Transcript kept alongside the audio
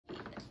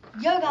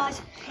Yo guys,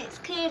 it's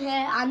Kid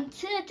here, and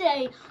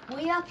today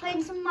we are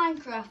playing some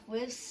Minecraft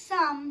with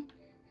Sam.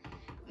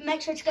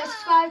 Make sure to go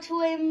subscribe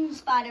to him,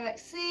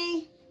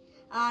 SpiderXC,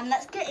 and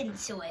let's get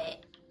into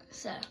it.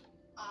 So,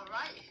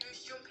 alright,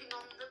 who's jumping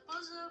on the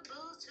buzzer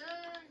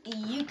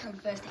button? you come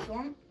first if you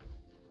want.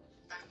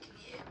 Thank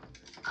you.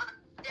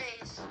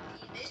 Today's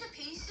theme is a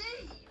PC.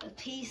 A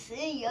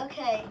PC,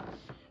 okay.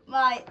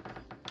 Right,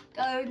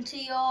 go into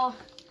your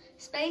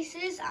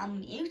spaces and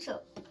mute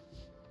up.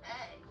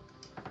 Hey.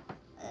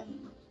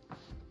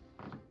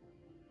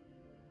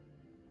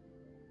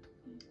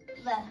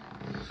 There.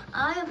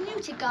 I have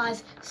muted,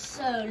 guys,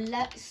 so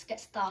let's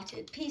get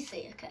started.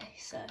 PC, okay,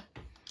 so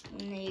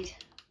we need...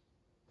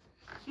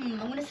 I'm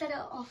going to set it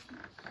off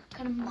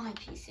kind of my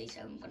PC,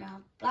 so I'm going to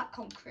have black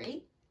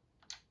concrete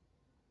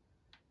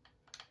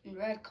and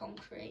red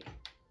concrete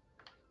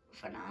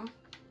for now.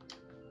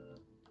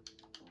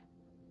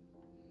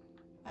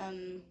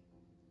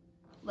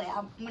 Wait,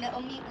 I'm going to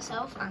unmute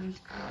myself and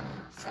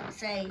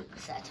set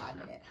a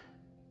time in it.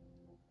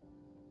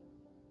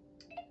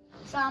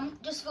 Sam,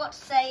 just forgot to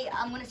say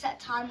I'm going to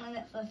set a time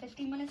limit for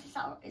 15 minutes. Is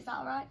that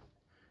all right?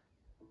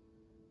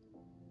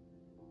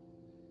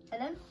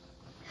 Hello?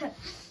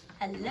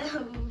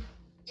 Hello?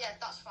 Yeah,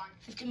 that's fine.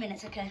 15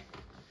 minutes, okay.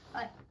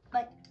 Right,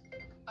 bye.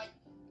 Bye.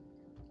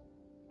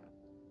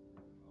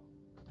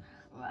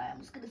 Right, I'm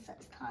just going to set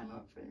this timer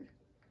up for a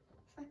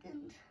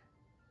second.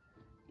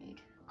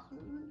 Need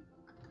colour.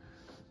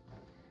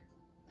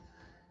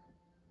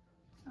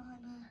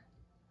 Timer.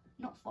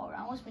 Not 4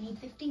 hours, we need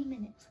 15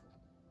 minutes.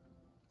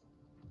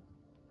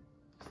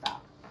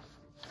 Start.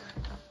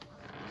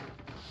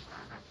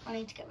 I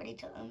need to get ready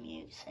to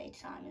unmute, say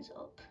time is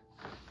up.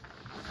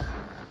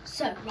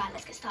 So, right,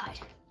 let's get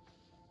started.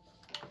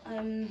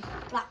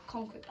 Black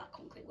concrete,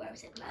 where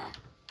is it? There.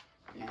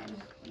 And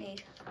then we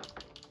need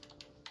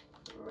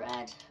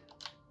red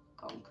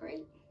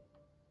concrete.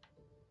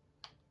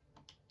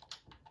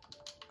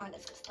 Alright,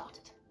 let's get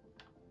started.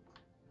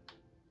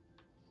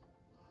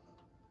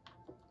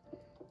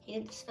 He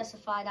didn't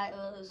specify that it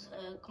was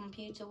a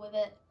computer with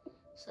it,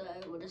 so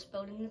we're just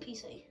building the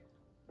PC.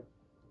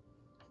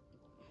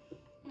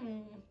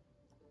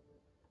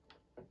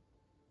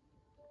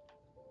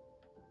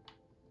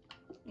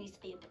 Needs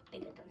to be a bit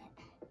bigger, doesn't it?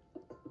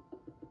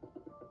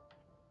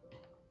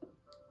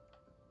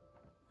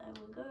 There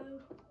we go.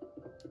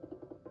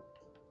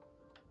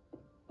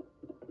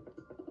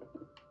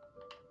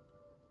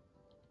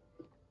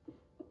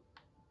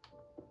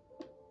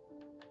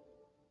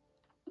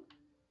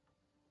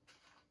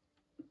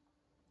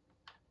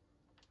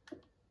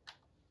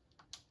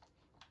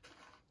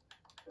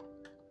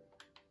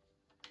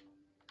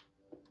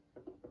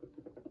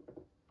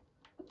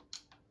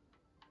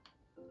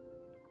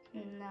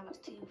 No, that's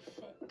too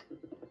thick.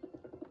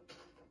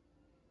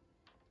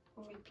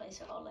 We'll replace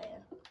it all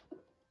later.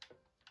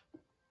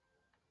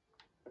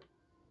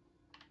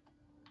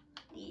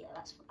 Yeah,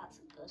 that's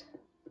good.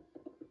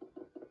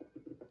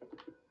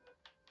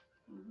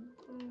 Boom,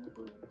 boom,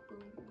 boom,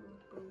 boom,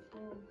 boom,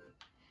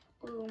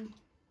 boom,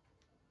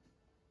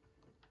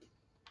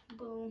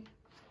 boom,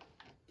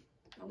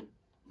 boom,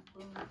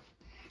 boom.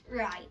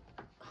 Right.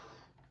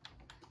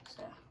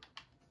 So,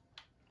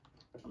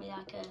 there'll be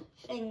like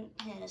a thing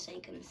here so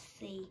you can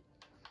see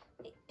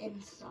the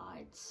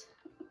insides.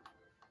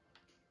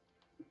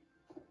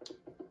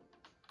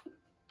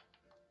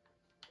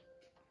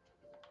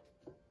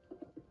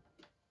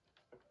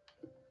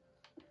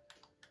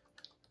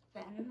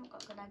 Then I've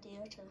got a good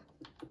idea to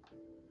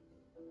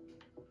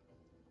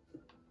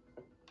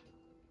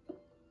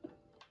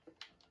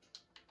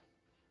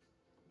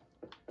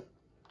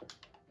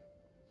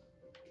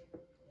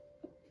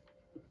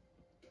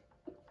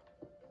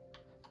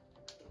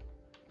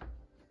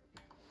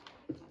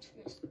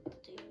just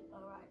do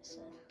alright,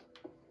 so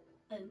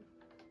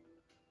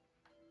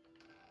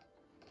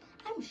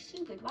I'm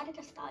stupid, why did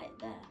I start it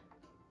there?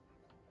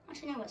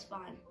 Actually no, it's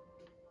fine.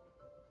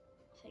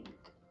 I think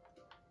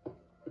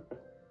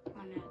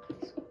I know,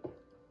 because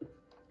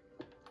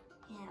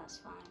yeah, that's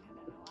fine. I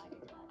don't know why I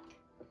did it like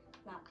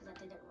that, because I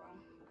did it wrong.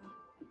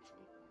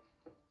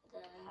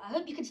 I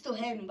hope you can still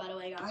hear me, by the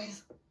way,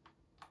 guys.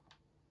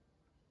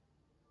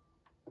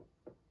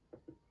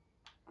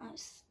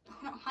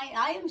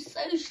 I am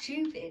so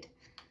stupid.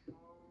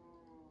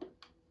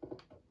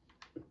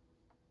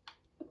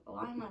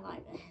 Why am I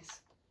like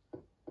this?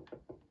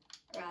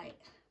 Right.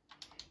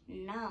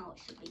 Now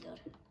it should be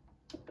good.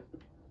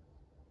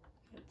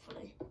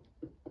 Hopefully.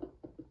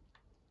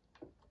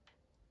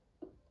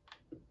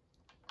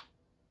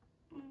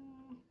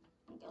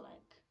 I'll go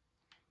like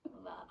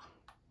that.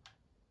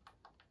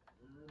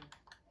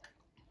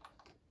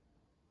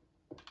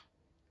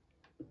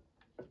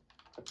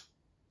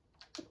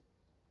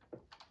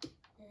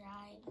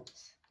 Right.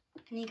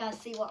 Can you guys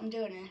see what I'm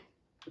doing here?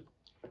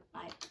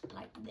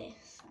 Like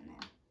this, and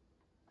then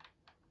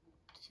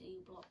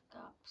 2 block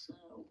gaps. So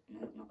no,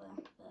 not there.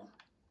 There.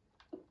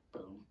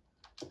 Boom.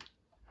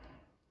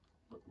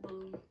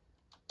 Boom.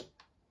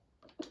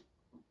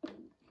 Boom.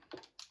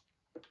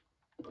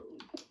 Boom.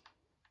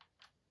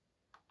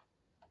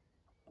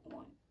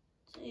 1,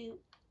 2.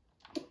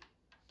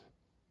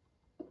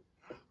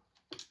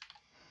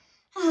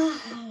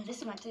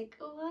 This might take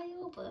a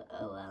while, but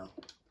oh well.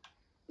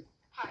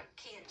 Hi,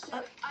 Kian.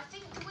 So I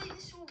think the way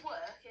this will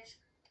work is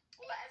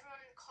we'll let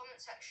everyone in the comment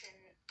section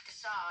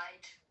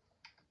decide.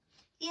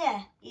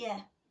 Yeah,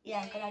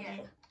 good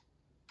idea.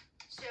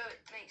 So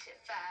it makes it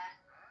fair.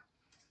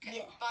 Okay,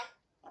 Yeah.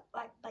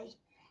 bye. Bye.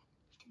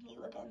 To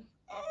you again.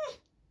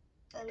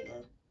 There we go.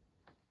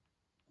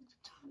 Is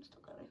the time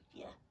still going?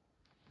 Yeah.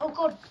 Oh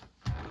God.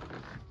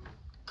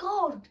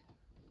 God.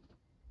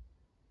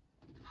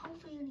 How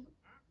have we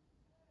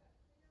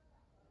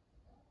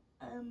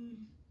only...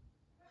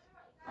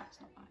 That's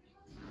not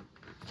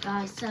right.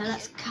 Guys, so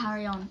let's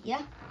carry on.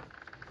 Yeah?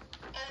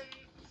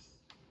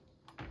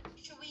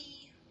 Should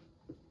we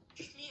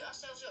just mute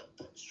ourselves up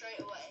straight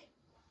away?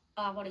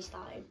 I've already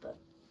started, but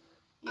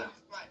yeah. Oh,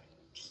 right.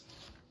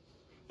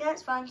 Yeah,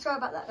 it's fine. Sorry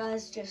about that,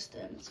 guys. Just,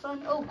 it's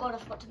fun. Oh God, I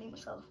forgot to mute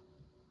myself.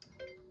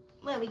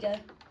 There we go.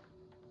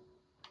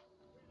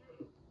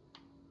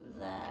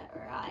 There,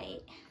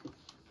 right.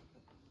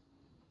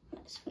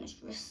 Let's finish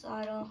this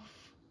side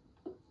off.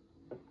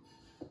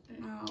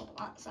 Now,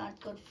 that side's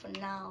good for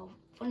now.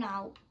 For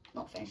now.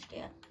 Not finished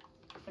yet.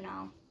 For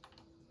now.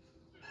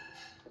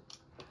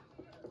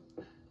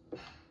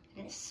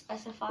 Didn't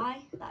specify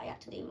that I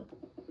had to do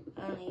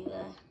only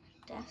the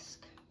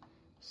desk.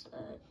 So,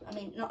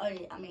 only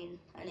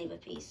the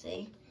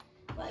PC.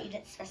 But you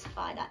didn't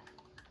specify that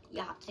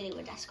you have to do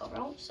a desk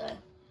overall, so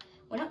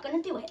we're not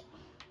going to do it.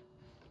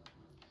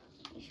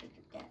 We should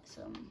get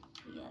some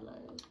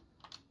yellow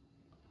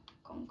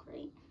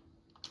concrete.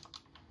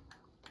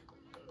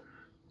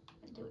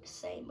 And do it the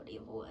same, but the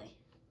other way.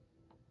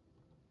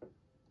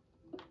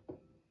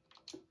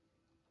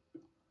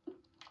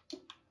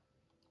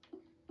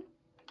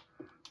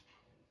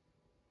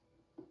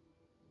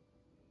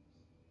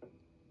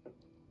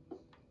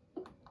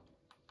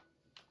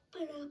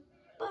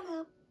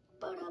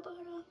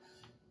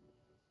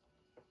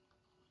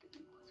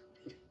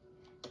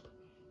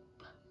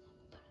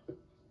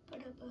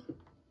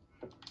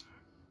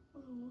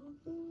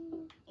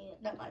 Yeah,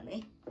 don't mind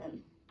me.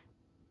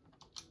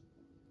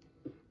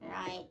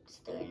 Right,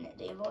 just doing it.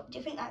 Do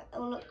you think that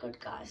will look good,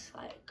 guys?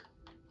 Like,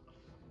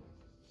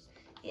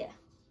 yeah.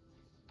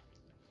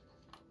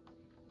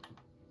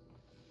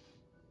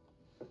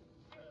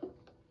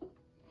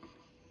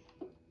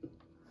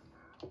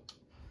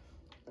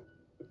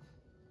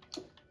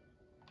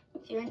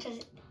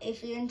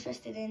 If you're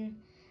interested in,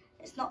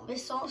 it's not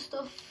this sort of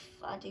stuff.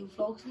 I do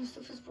vlogs and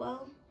stuff as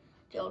well.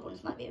 The old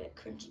ones might be a bit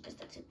cringy because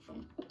they're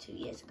from 2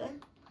 years ago.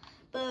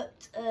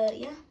 But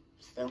yeah,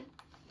 still,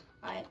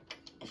 like,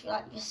 if you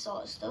like this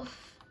sort of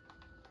stuff,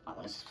 you might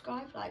want to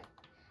subscribe. Like,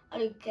 I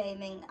do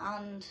gaming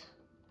and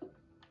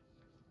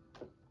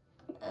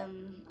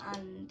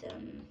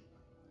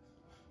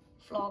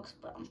vlogs,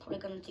 but I'm probably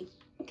gonna do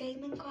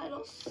gaming quite a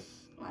lot.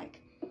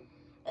 Like,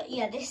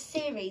 yeah, this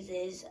series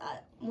is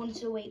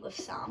once a week with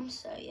Sam.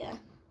 So yeah,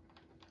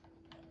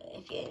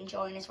 if you're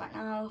enjoying this right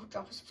now,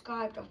 drop a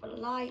subscribe, drop a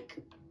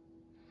like,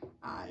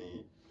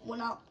 and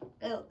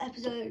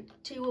episode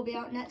 2 will be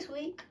out next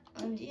week.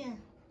 And yeah.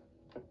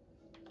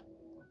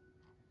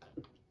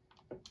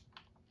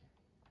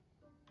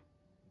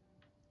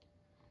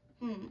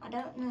 I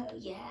don't know.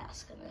 Yeah,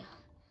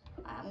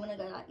 I'm gonna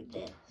go like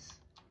this,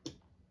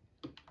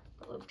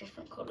 but with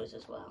different colours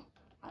as well,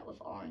 like with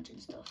orange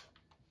and stuff.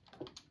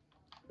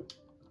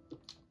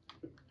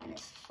 And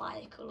it's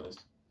fire colours,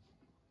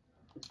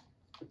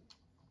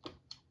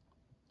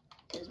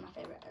 because my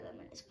favourite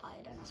element is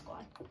fire. Don't ask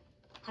why.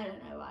 I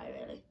don't know why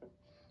really.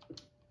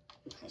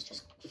 It's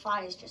just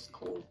fire is just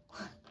cool.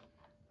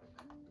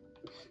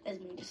 There's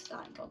me just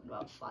starting talking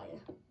about fire.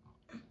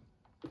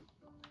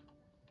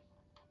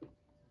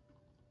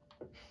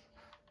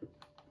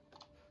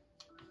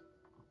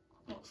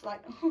 Looks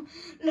like,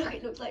 look,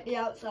 it looks like the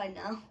outside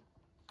now.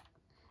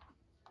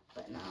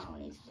 But now I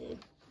need to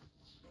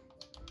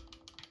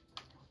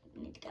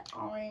get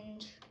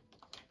orange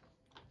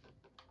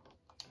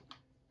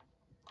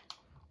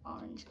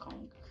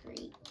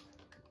concrete.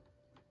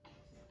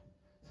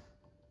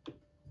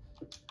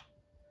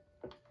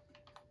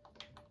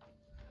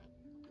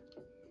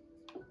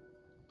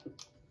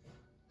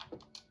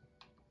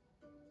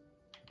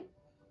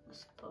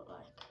 Let's put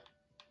like,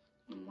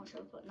 what should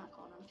I put that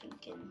on? I'm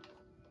thinking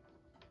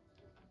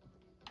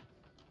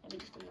maybe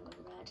just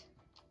another red.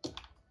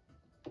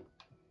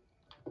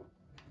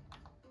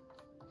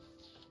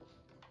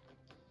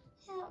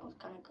 Yeah, that looks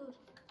kind of good.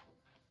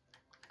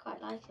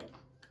 Quite like it.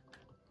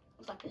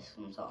 Looks like it's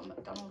some sort of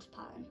McDonald's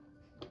pattern.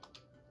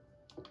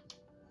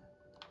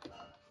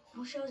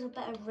 I'll show us a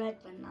better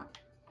red than that.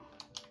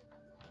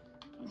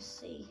 Let's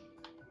see.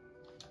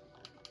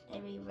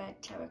 Maybe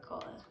red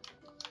terracotta.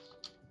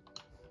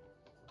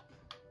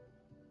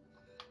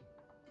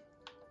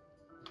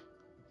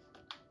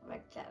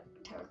 Red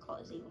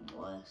terracotta is even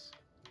worse.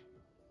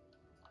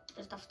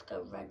 Just have to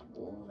go red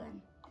wool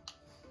then.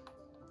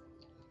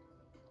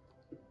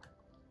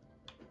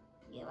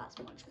 Yeah, that's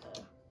much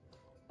better.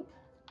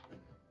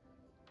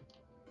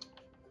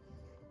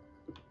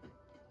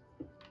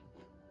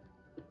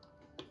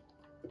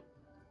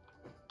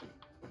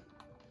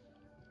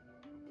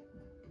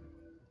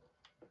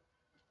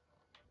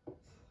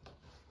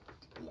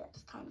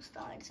 kind of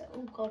started. So,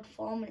 oh god,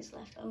 4 minutes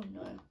left. Oh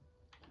no.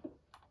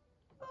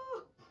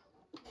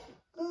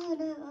 Oh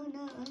no, oh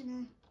no, oh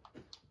no.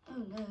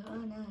 Oh no,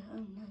 oh no,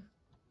 oh no.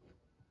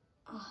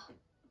 Oh.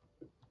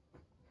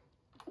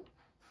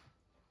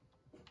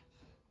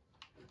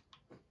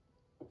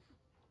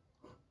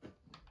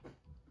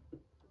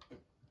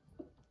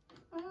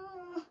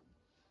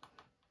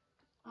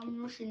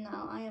 I'm rushing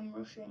now. I am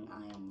rushing.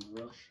 I am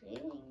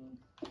rushing.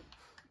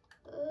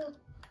 Oh,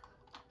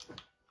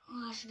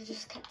 I should have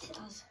just kept it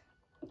as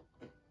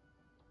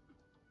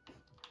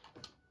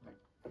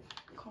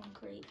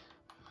concrete.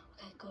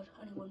 Okay, good.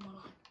 Only one more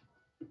line.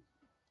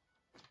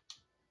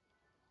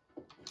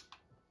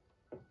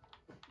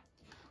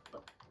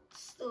 But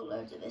still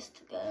loads of this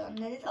to go. And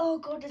then it's, oh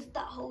god, there's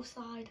that whole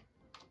side.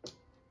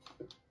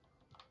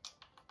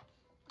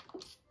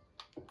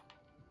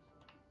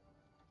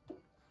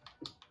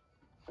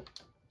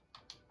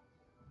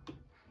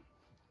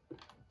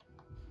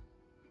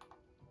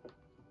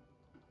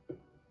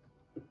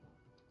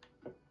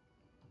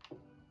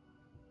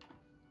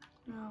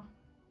 No.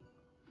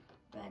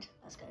 Red,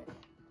 let's go.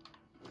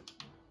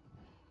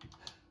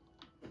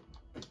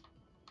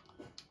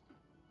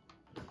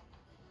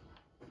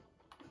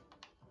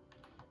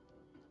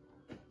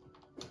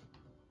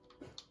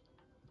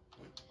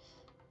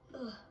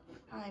 Ugh,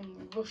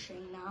 I'm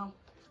rushing now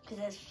because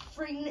there's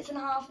 3 minutes and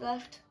a half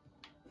left.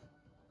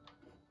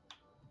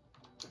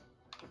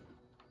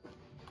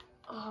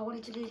 Oh, I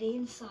wanted to do the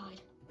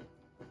inside.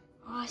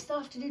 Oh, I still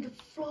have to do the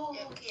floor.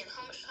 Yeah, Kian,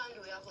 how much time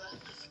do we have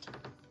left?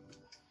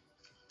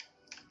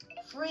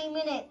 3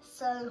 minutes,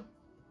 so.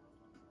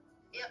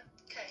 Yep,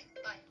 okay,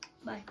 bye.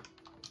 Bye.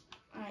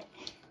 Alright.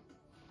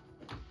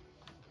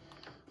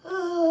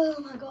 Oh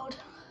my god.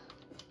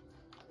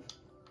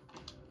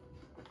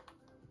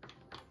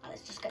 Right,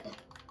 let's just get the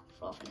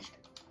floor finished.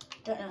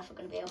 Don't know if we're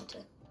going to be able to.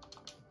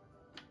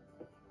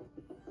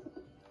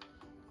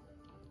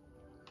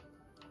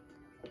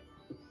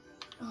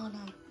 Oh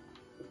no.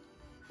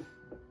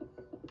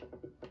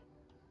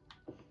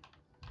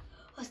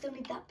 I still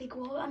need that big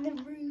wall and the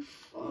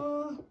roof.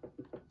 Oh.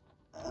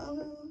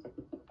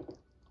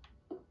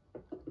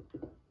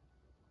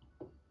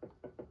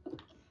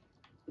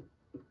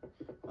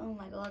 Oh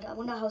my god, I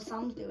wonder how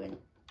Sam's doing.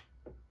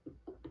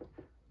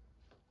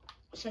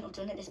 I shouldn't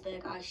have done it this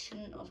big. I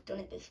shouldn't have done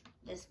it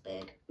this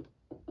big.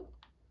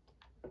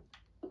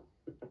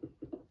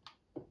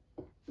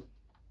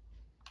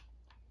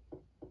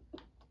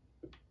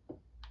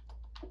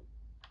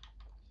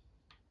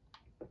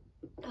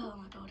 Oh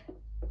my god.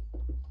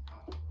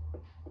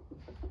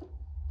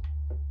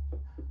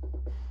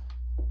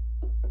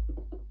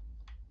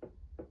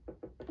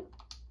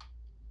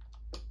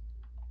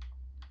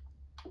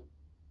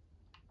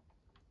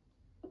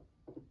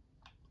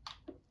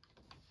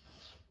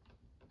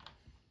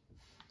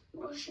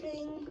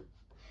 Rushing.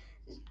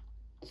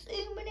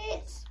 2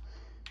 minutes.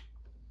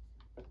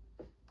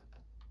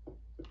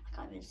 I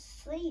can't even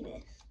see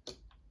this.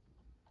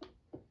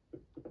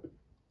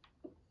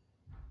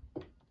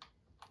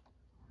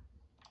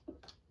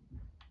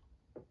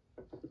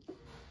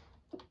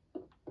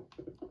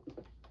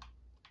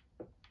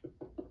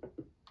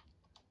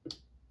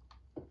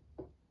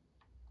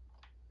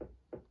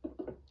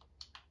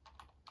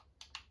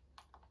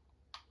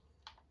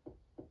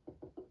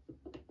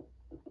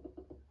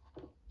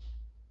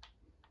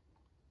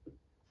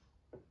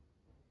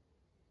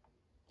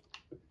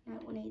 No,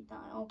 we need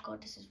that. Oh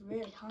god, this is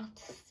really hard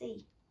to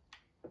see.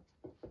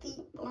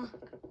 Deep black.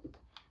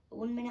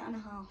 1 minute and a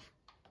half.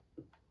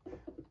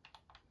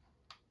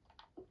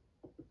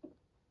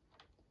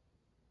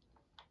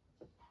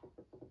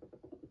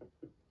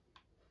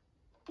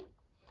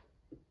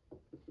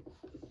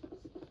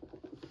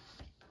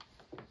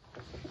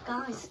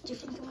 Guys, do you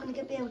think I'm going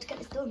to be able to get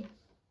this done?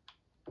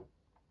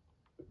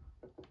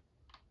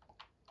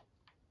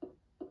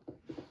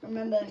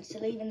 Remember to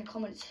leave in the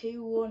comments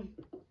who won.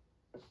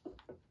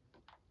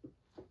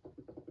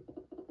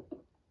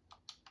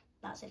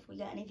 That's if we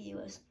get any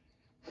viewers.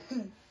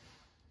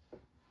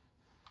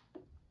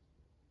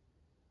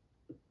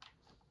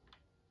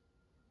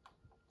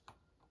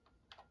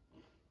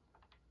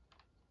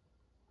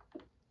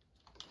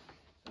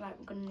 Right,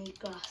 we're going to need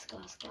glass.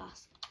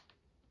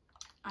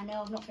 I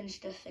know I've not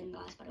finished the thing,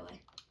 guys, by the way.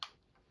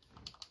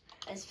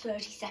 There's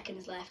 30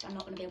 seconds left. I'm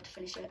not going to be able to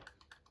finish it.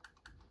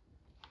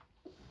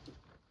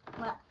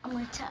 Well, I'm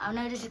going to I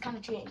know this is kind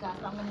of cheating, guys,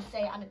 but I'm going to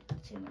say it under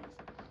 2 minutes.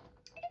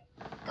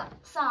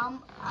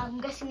 Sam, I'm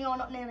guessing you're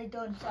not nearly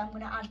done, so I'm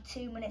going to add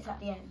 2 minutes at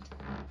the end.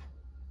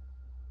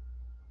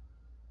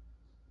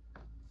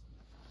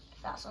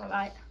 If that's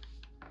alright.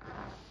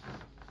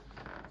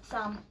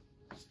 Sam.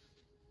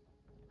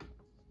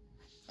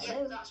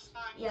 Hello? Yeah, that's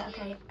fine. Yeah,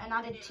 okay. And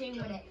added 2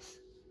 minutes.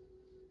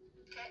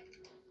 Okay.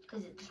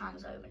 Because the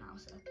time's over now,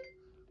 so.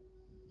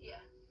 Yeah.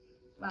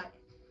 Right.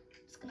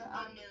 It's gonna.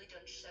 I'm nearly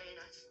done just saying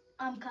it.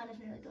 I'm kind of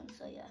nearly done,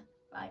 so yeah.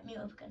 Right, mute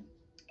up again.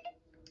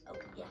 Oh,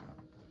 yeah.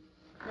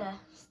 There,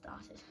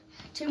 started.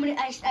 2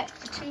 minutes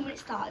extra 2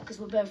 minutes started because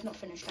we're both not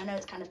finished. I know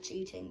it's kind of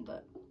cheating,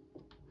 but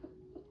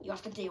you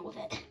have to deal with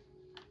it.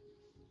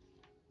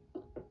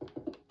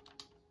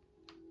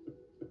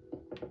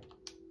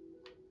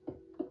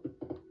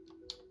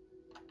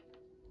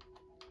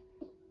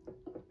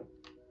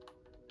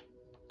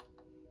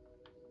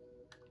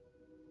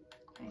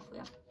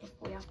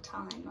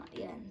 time at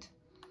the end,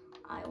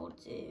 I will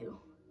do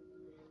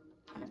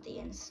kind of the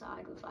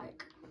inside with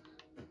like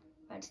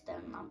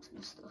redstone lamps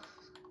and stuff.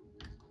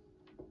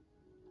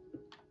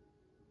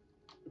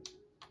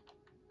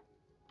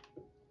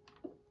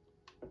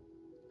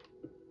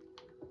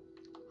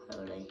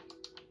 Holy.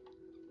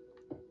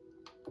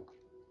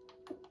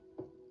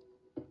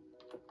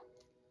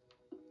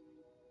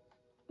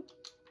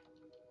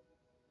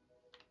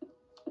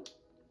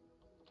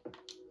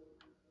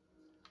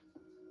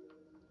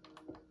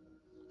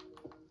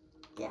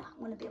 Yeah, I'm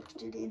going to be able to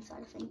do the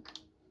inside, I think.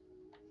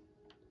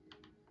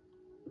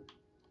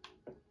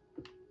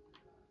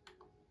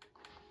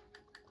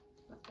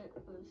 Like it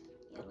with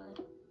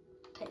yellow.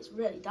 Okay, it's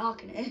really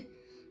dark in here.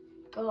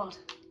 God.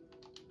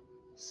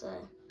 So,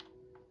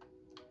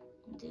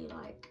 I'll do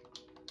like...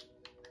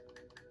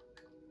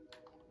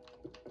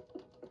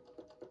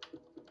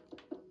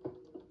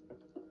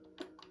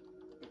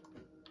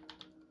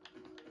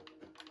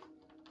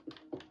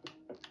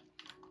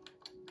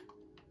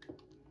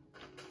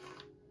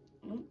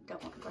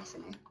 Don't want the grass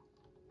in it.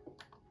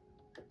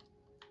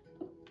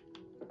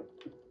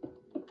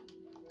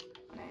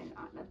 And then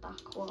at the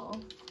back wall,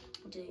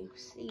 we'll do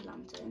sea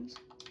lanterns.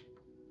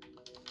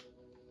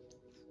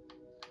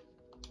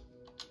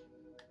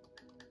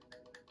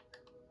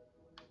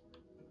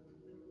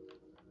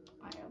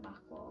 Right at the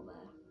back wall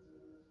there.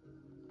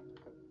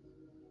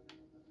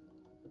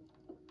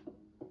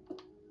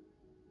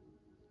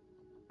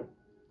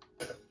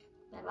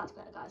 Yeah, that's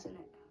better, guys, isn't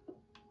it?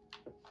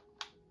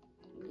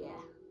 Yeah.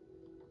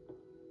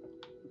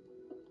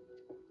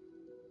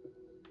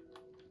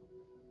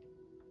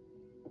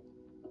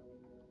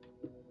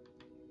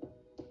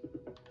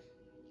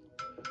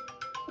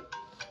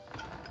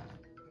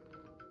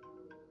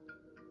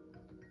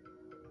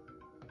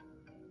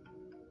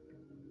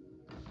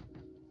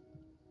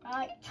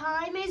 Right,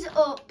 time is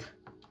up.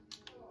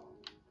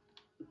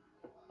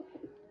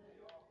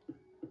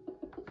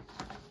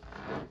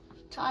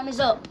 Time is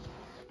up.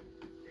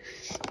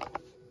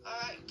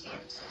 Alright,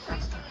 kids,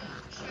 who's gonna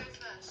show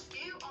first?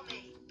 You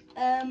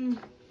or me?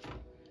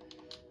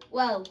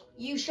 Well,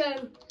 you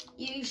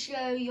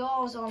show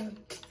yours on.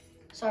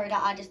 Sorry,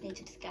 that I just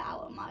needed to get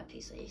out of my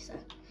PC. So,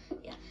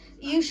 yeah,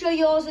 you show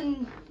yours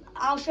and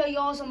I'll show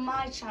yours on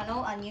my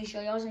channel, and you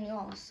show yours on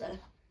yours. So,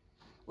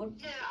 No,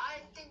 I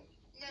think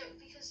no,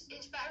 because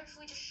it's better if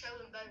we just show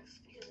them both,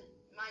 because it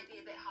might be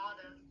a bit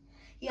harder.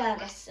 yeah, I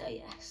guess so.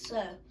 Yeah.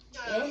 So,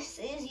 this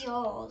is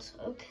yours.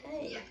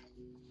 Okay. Yeah.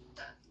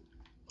 So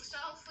we'll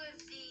start off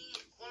with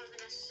one of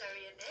the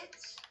necessary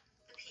bits,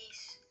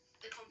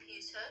 the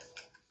computer.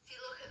 If you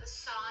look at the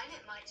sign,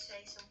 it might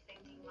say something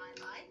you might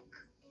like.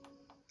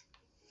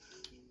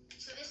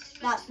 So this is.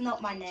 That's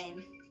not my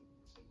name.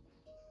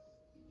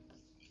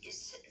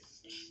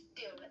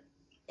 Deal with it.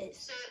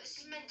 It's So this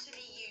is meant to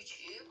be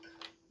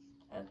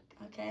YouTube.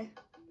 okay.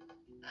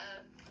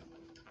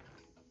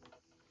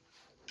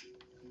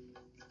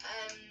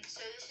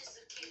 So this is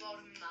the keyboard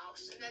and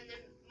mouse, and then the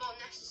more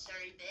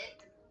necessary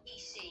bit, the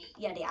PC.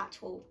 Yeah, the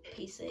actual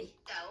PC.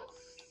 Itself.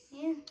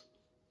 Yeah.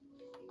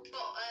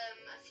 Got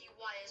a few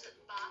wires at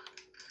the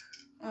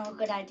back. Oh,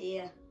 good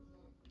idea.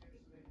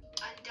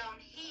 And down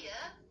here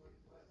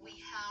we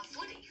have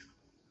Woody.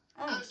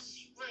 I Oh.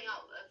 was running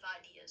out of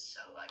ideas, so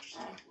I just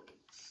did Woody.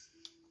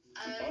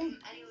 Okay.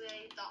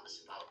 Anyway,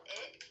 that's about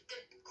it.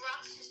 The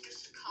grass is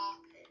just a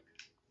carpet.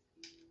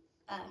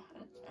 Oh,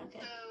 okay.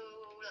 So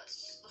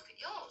let's look at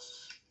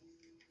yours.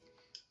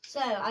 So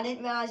I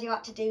didn't realise you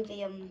had to do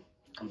the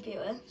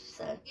computer.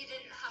 So You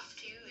didn't have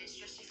to, it's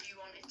just if you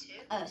wanted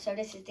to. so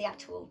this is the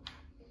actual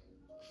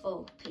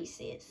full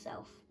PC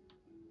itself.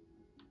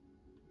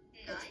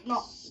 Nice. It's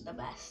not the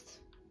best,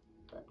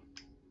 but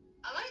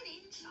I like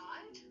the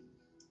inside.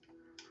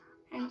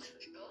 thanks. That's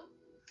pretty good.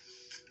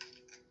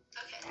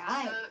 Okay,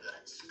 Right. so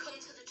let's come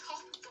to the top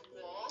of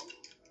the wall.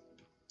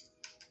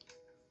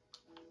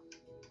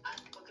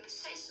 And we're going to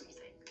say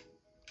something.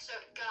 So,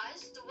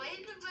 guys, the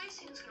way the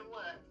racing is going to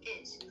work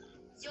is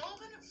you're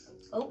going to...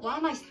 Oh, why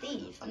am I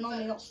Steve? I'm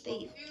normally not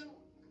Steve. Who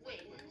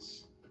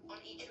wins on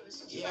each of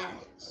us Yeah.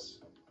 channels.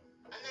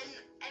 And then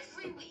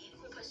every week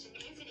we'll post a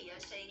new video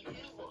saying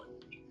who won.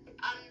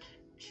 And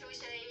shall we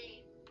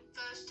say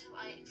first to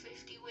like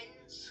 50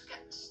 wins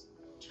gets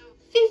to...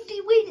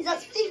 50 weeks.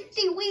 That's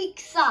 50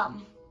 weeks,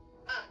 Sam.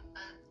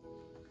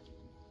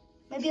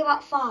 Maybe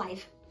about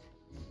 5.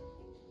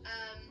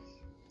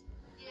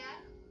 Yeah.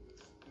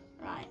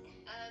 Right.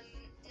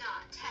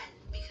 Nah, 10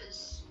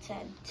 because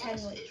 10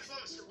 it's weeks.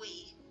 once a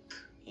week.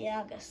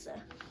 Yeah, I guess so.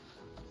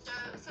 So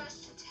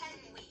first to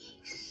 10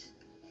 weeks,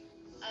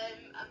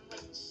 and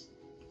wins.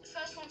 The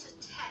first one to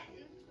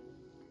 10,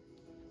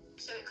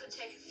 so it could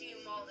take a few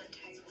more than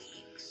 10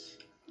 weeks.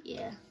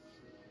 Yeah.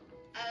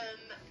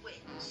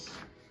 Wins.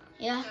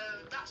 Yeah. So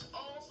that's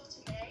all for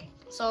today.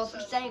 That's all for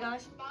today,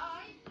 guys. Bye.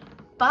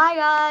 Bye,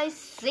 guys.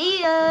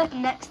 See ya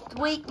next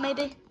week,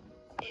 maybe.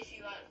 If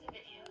you like the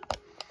video.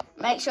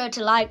 Make sure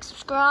to like,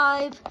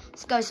 subscribe.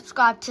 Let's go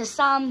subscribe to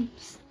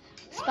Sam's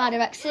Spider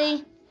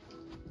XC.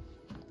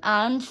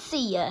 And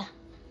see ya.